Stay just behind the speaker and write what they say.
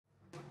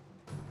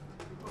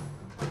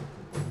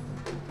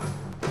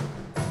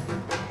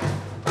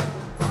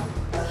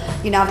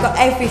You know, I've got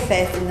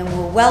everything and then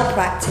we're well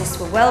practiced,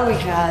 we're well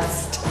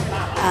rehearsed,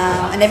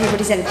 and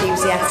everybody's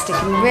enthusiastic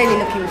and really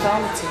looking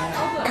forward to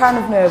it. Kind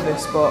of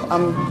nervous, but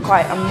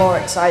I'm more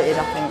excited,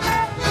 I think.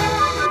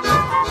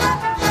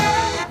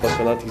 The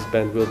Fanatics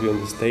band will be on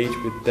the stage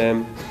with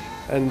them,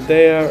 and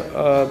they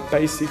are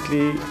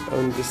basically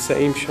on the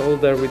same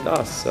shoulder with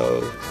us, so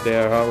they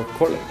are our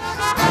colleagues.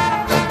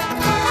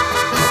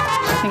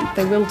 I think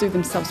they will do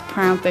themselves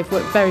proud. They've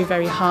worked very,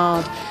 very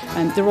hard,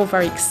 and they're all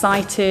very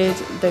excited.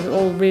 They're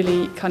all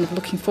really kind of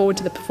looking forward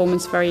to the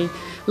performance, a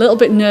little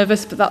bit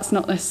nervous, but that's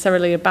not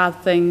necessarily a bad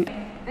thing.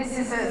 This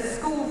is a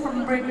school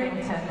from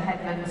Bridlington,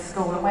 Headland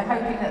School, and we're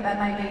hoping that there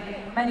may be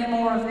many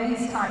more of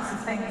these types of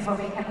things where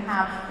we can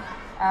have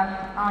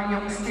our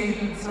young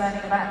students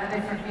learning about the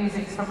different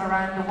musics from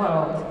around the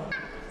world.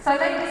 So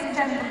ladies and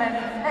gentlemen,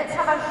 let's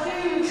have a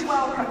huge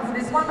welcome for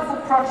this wonderful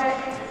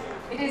project.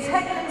 It is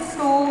Headland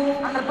School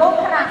and the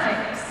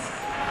Fanatics.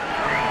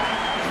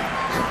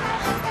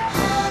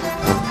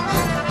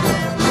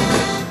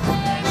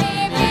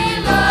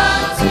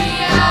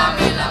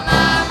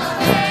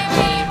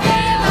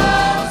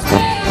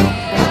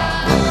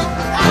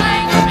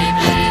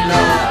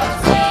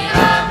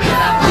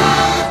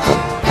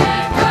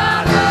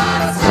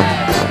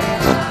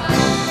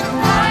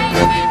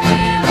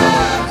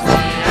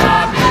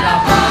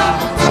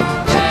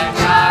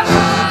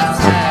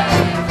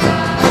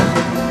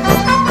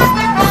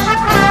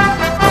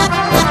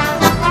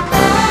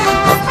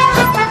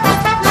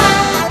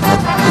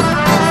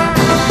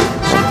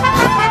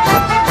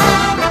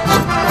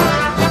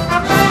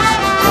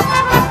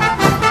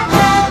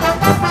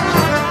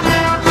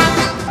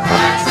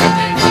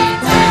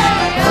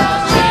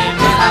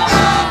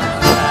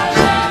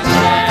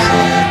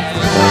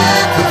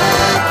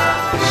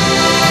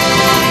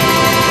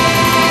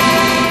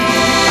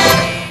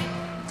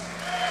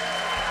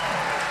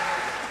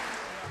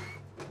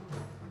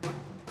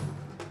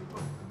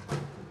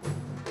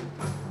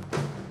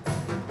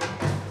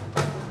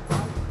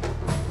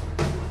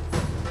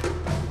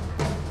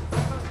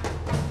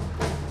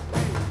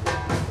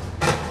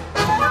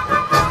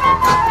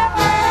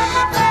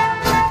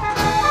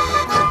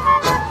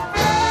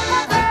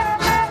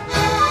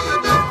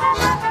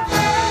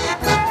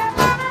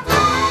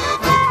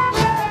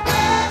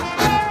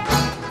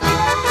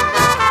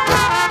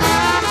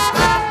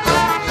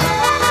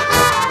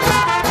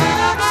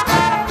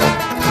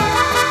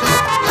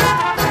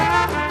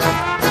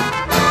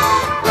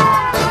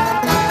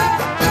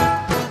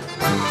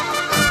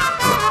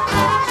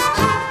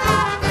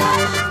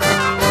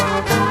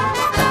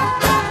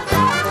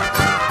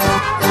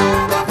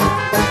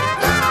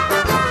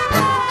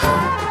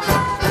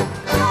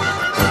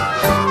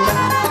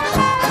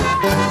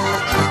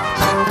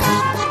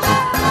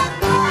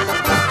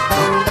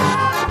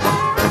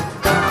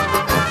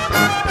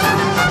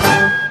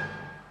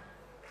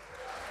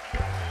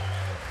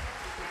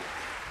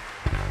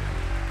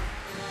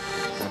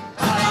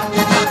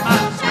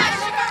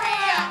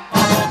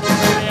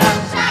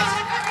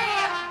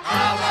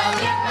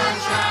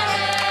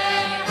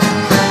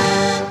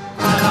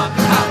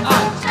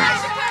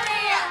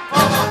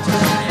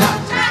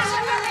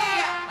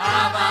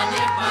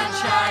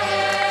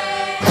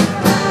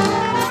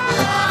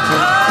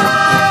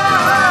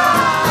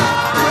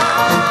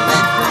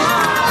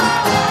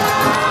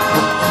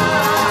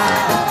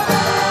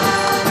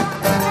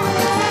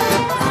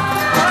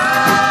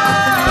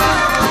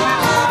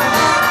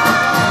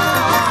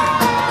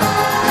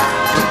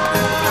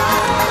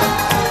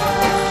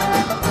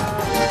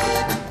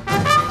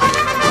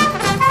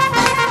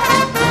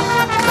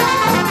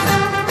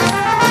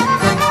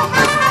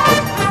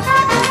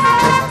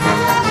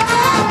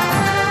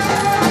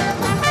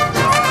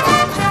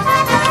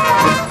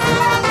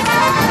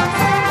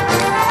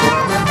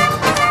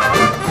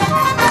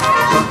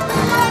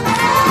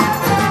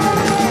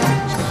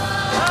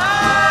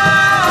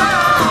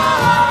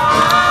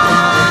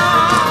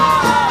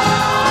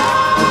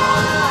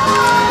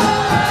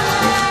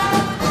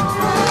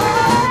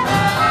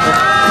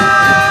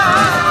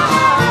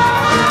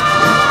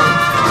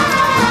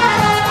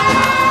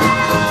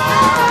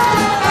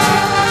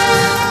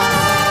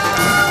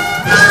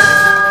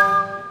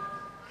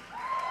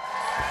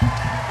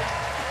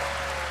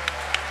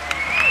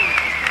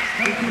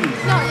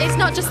 It's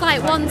not just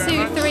like 1,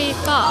 2, 3,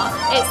 4.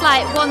 It's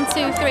like 1,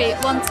 2, 3,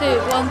 1, 2,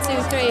 1,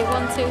 2, 3,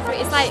 1, 2, 3.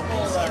 It's like,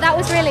 that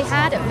was really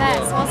hard at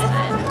first, wasn't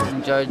it? I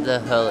enjoyed the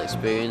whole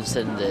experience,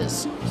 and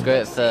it's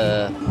great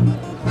for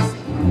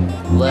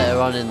later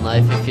on in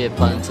life if you're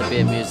planning to be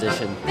a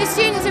musician. The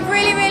students have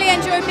really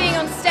enjoyed being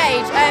on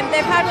stage.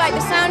 They've had like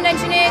the sound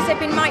engineers, they've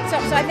been mic'd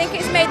up, so I think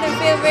it's made them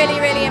feel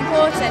really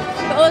important.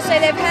 But also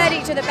they've heard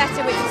each other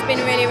better, which has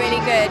been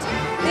really good.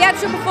 The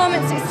actual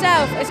performance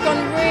itself has gone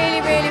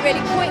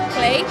really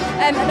quickly,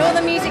 and all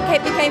the music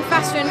became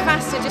faster and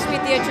faster just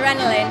with the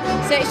adrenaline.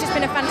 So it's just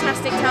been a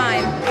fantastic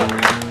time.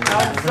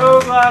 I'm so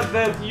glad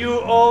that you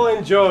all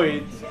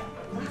enjoyed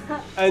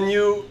and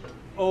you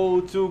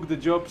all took the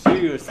job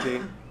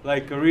seriously,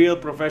 like real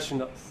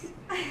professionals.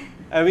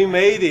 And we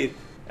made it,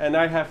 and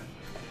I have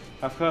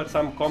I've heard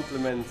some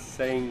compliments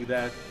saying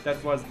that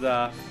that was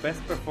the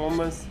best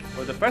performance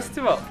for the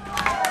festival.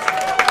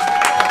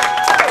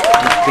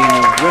 It's been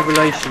a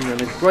revelation and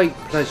a great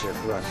pleasure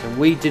for us, and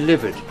we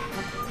delivered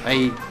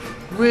a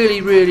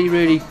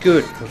really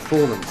good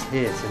performance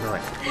here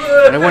tonight.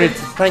 And I wanted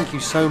to thank you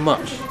so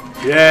much.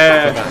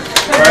 Yeah. For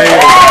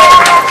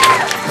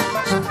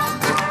that.